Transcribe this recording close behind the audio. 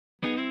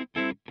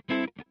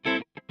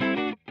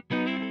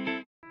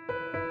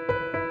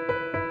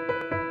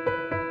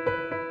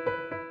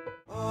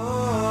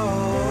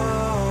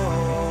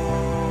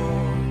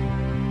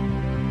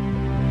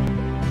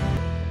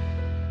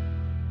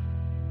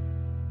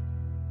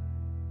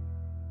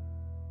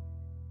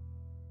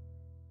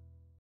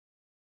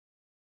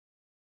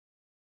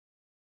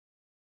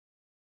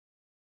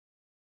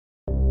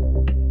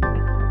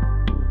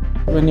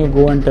When you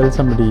go and tell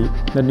somebody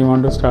that you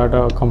want to start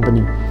a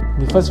company,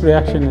 the first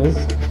reaction is,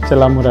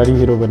 "Chala Murari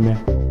hero banne."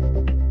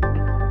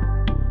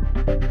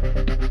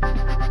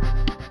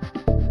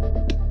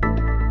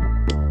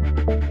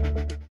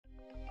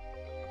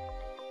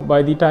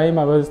 By the time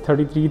I was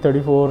 33,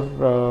 34,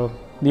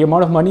 the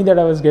amount of money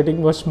that I was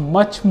getting was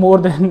much more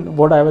than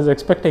what I was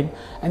expecting.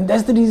 And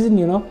that's the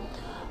reason,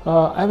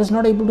 I was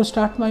not able to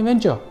start my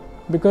venture,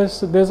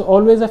 because there's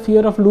always a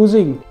fear of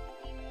losing.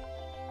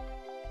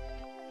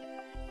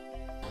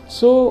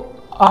 So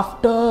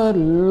after a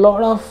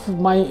lot of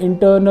my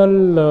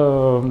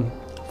internal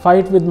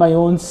fight with my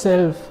own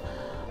self,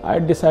 I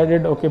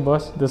decided, okay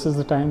boss, this is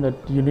the time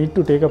that you need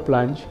to take a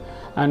plunge.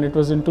 And it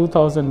was in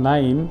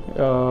 2009,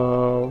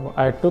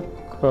 I took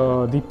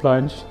the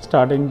plunge,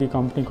 starting the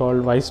company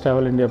called Wise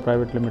Travel India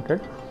Pvt.Ltd.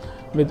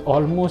 with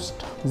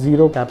almost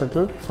zero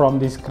capital from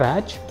the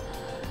scratch.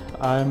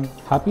 I'm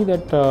happy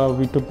that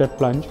we took that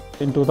plunge.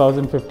 In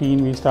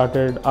 2015, we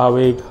started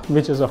Aaveg,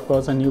 which is of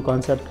course a new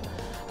concept.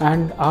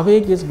 And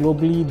Aaveg is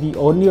globally the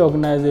only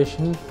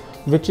organization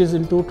which is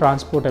into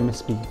transport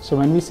MSP. So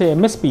when we say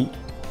MSP,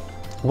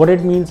 what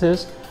it means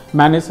is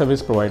managed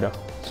service provider.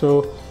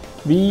 So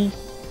we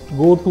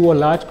go to a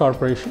large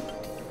corporation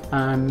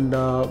and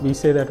we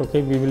say that,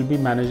 okay, we will be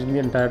managing the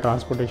entire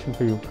transportation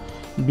for you,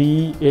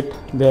 be it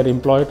their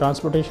employee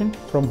transportation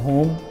from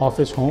home,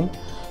 office home,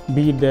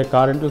 be it their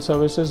car rental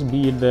services,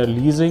 be it their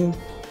leasing.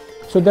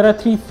 So there are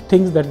three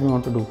things that we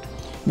want to do.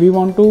 We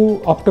want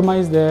to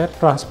optimize their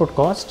transport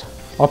cost,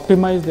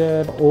 optimize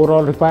their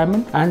overall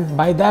requirement, and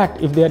by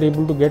that, if they are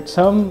able to get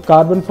some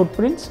carbon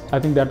footprints, I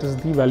think that is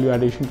the value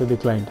addition to the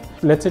client.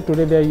 Let's say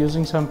today they are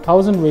using some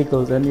 1,000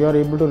 vehicles and you are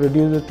able to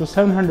reduce it to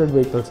 700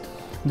 vehicles.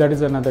 That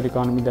is another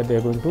economy that they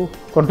are going to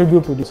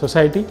contribute to the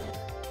society.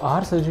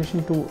 Our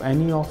suggestion to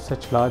any of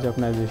such large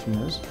organization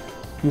is,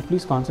 you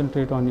please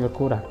concentrate on your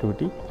core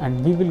activity,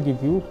 and we will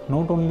give you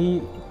not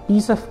only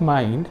peace of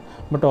mind,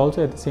 but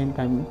also at the same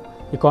time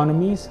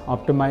economies,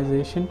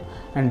 optimization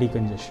and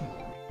decongestion.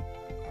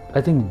 I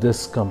think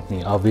this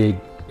company, Aaveg,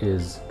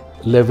 is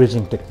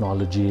leveraging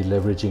technology,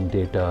 leveraging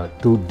data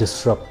to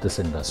disrupt this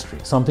industry.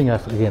 Something I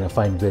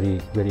find very,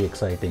 very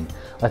exciting.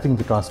 I think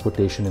the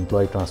transportation,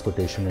 employee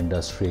transportation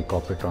industry,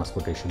 corporate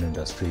transportation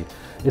industry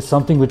is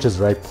something which is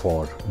ripe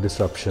for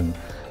disruption.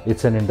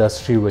 It's an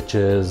industry which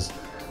is,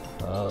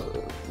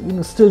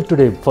 still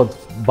today,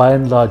 by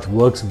and large,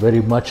 works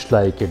very much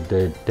like it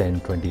did 10,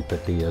 20,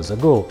 30 years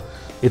ago.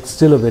 It's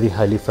still a very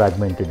highly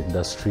fragmented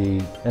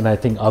industry, and I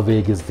think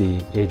Aaveg is the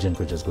agent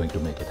which is going to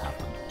make it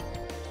happen.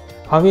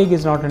 Aaveg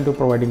is not into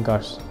providing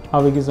cars.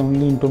 Aaveg is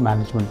only into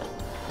management,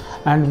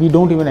 and we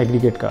don't even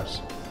aggregate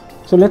cars.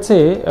 So let's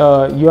say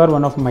you are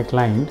one of my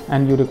client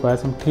and you require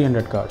some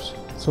 300 cars.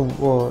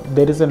 So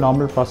there is a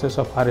normal process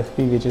of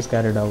RFP which is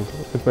carried out,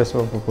 request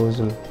for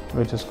proposal,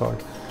 which is called.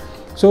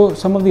 So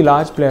some of the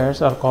large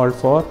players are called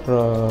for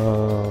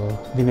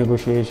the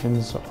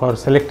negotiations or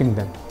selecting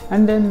them.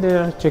 And then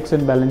there are checks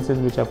and balances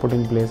which are put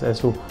in place as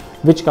to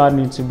which car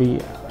needs to be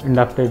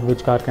inducted,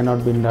 which car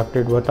cannot be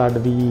inducted, what are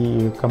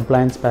the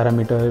compliance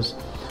parameters.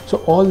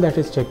 So all that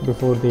is checked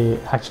before they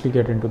actually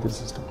get into the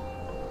system.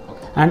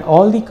 And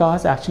all the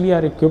cars actually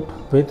are equipped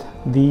with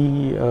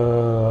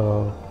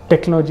the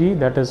technology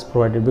that is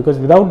provided, because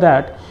without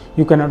that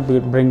you cannot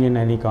bring in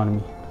any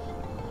economy.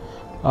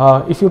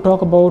 If you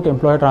talk about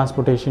employee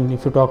transportation,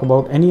 if you talk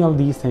about any of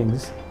these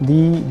things,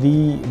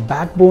 the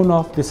backbone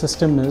of the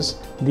system is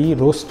the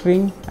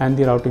rostering and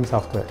the routing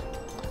software.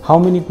 How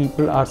many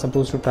people are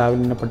supposed to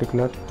travel in a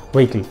particular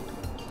vehicle?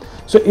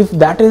 So if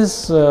that is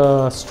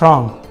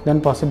strong,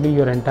 then possibly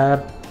your entire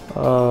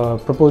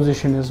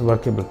proposition is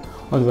workable,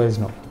 otherwise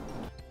no.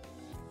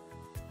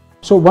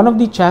 So one of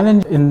the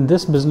challenge in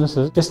this business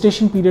is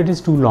gestation period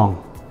is too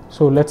long.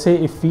 So let's say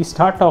if we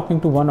start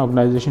talking to one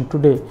organization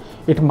today,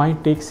 it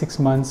might take 6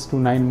 months to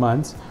 9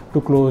 months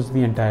to close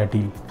the entire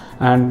deal.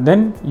 And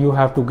then you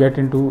have to get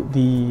into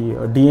the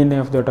DNA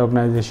of that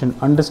organization,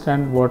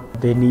 understand what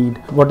they need,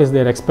 what is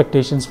their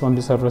expectations from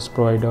the service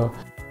provider.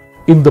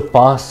 In the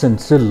past and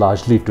still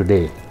largely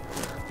today,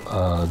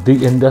 the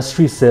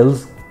industry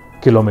sells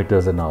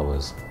kilometers and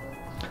hours.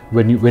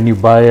 When you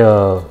buy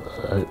a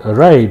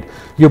ride,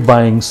 you're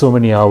buying so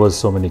many hours,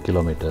 so many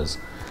kilometers.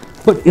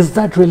 But is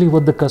that really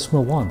what the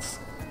customer wants?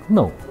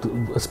 No,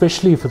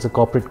 especially if it's a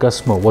corporate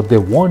customer. What they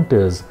want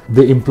is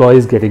the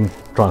employees getting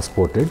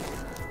transported.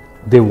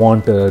 They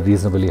want a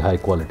reasonably high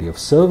quality of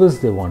service.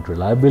 They want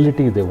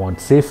reliability. They want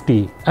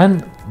safety.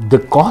 And the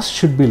cost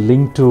should be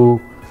linked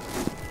to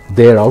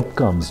their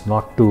outcomes,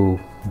 not to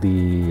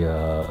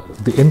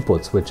the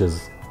inputs, which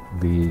is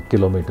the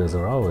kilometers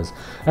or hours.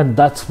 And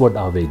that's what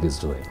Aaveg is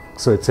doing.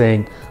 So it's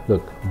saying,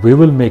 look, we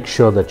will make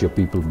sure that your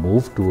people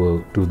move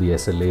to the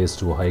SLAs,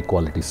 to a high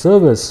quality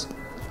service,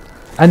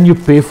 and you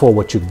pay for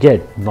what you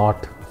get,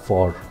 not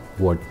for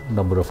what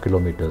number of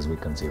kilometers we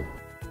consume.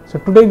 So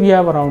today we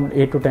have around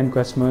 8 to 10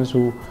 customers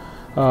who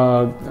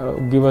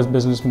give us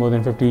business more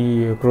than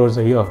 50 crores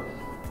a year.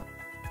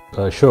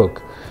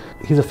 Ashok,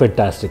 he's a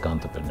fantastic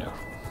entrepreneur.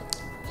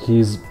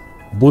 He's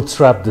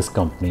bootstrapped this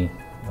company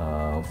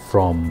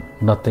from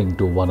nothing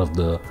to one of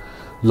the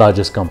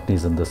largest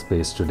companies in the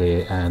space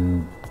today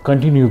and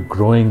continue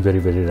growing very,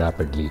 very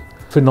rapidly.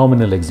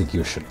 Phenomenal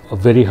execution. A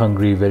very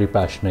hungry, very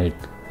passionate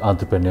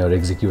entrepreneur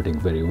executing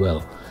very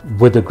well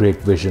with a great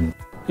vision.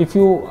 If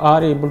you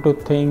are able to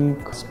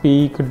think,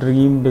 speak,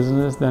 dream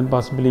business, then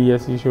possibly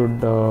yes, you should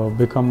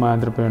become an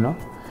entrepreneur.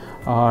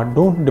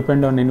 Don't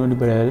depend on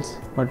anybody else,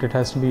 but it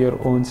has to be your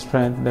own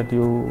strength that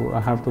you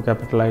have to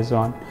capitalize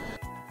on.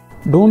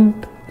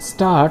 Don't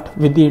start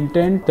with the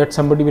intent that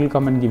somebody will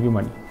come and give you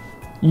money.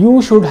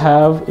 You should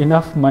have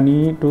enough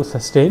money to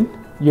sustain.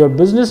 Your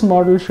business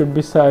model should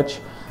be such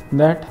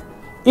that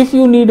if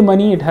you need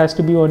money, it has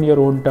to be on your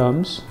own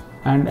terms.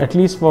 And at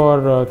least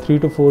for 3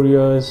 to 4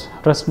 years,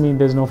 trust me,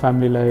 there's no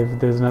family life,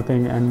 there's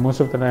nothing. And most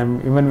of the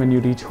time, even when you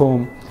reach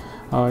home,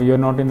 you're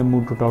not in the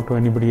mood to talk to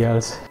anybody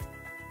else.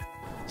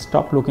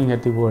 Stop looking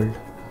at the world,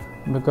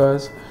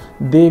 because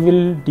they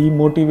will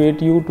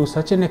demotivate you to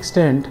such an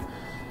extent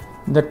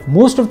that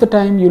most of the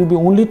time you'll be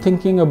only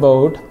thinking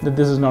about that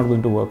this is not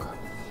going to work.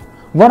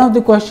 One of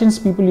the questions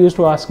people used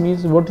to ask me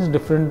is, what is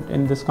different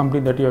in this company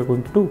that you are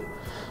going to do?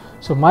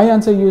 So my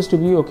answer used to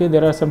be, okay,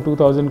 there are some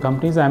 2000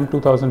 companies, I am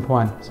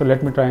 2001, so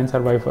let me try and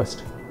survive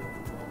first.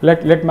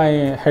 Let my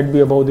head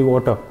be above the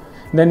water,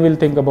 then we'll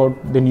think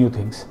about the new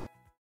things.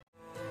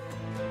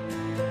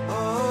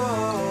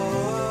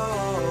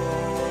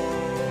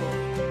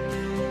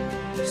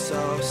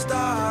 So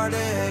start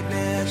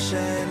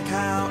ignition,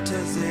 count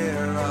to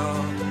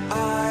 0.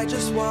 I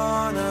just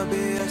wanna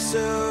be a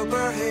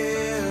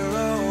superhero.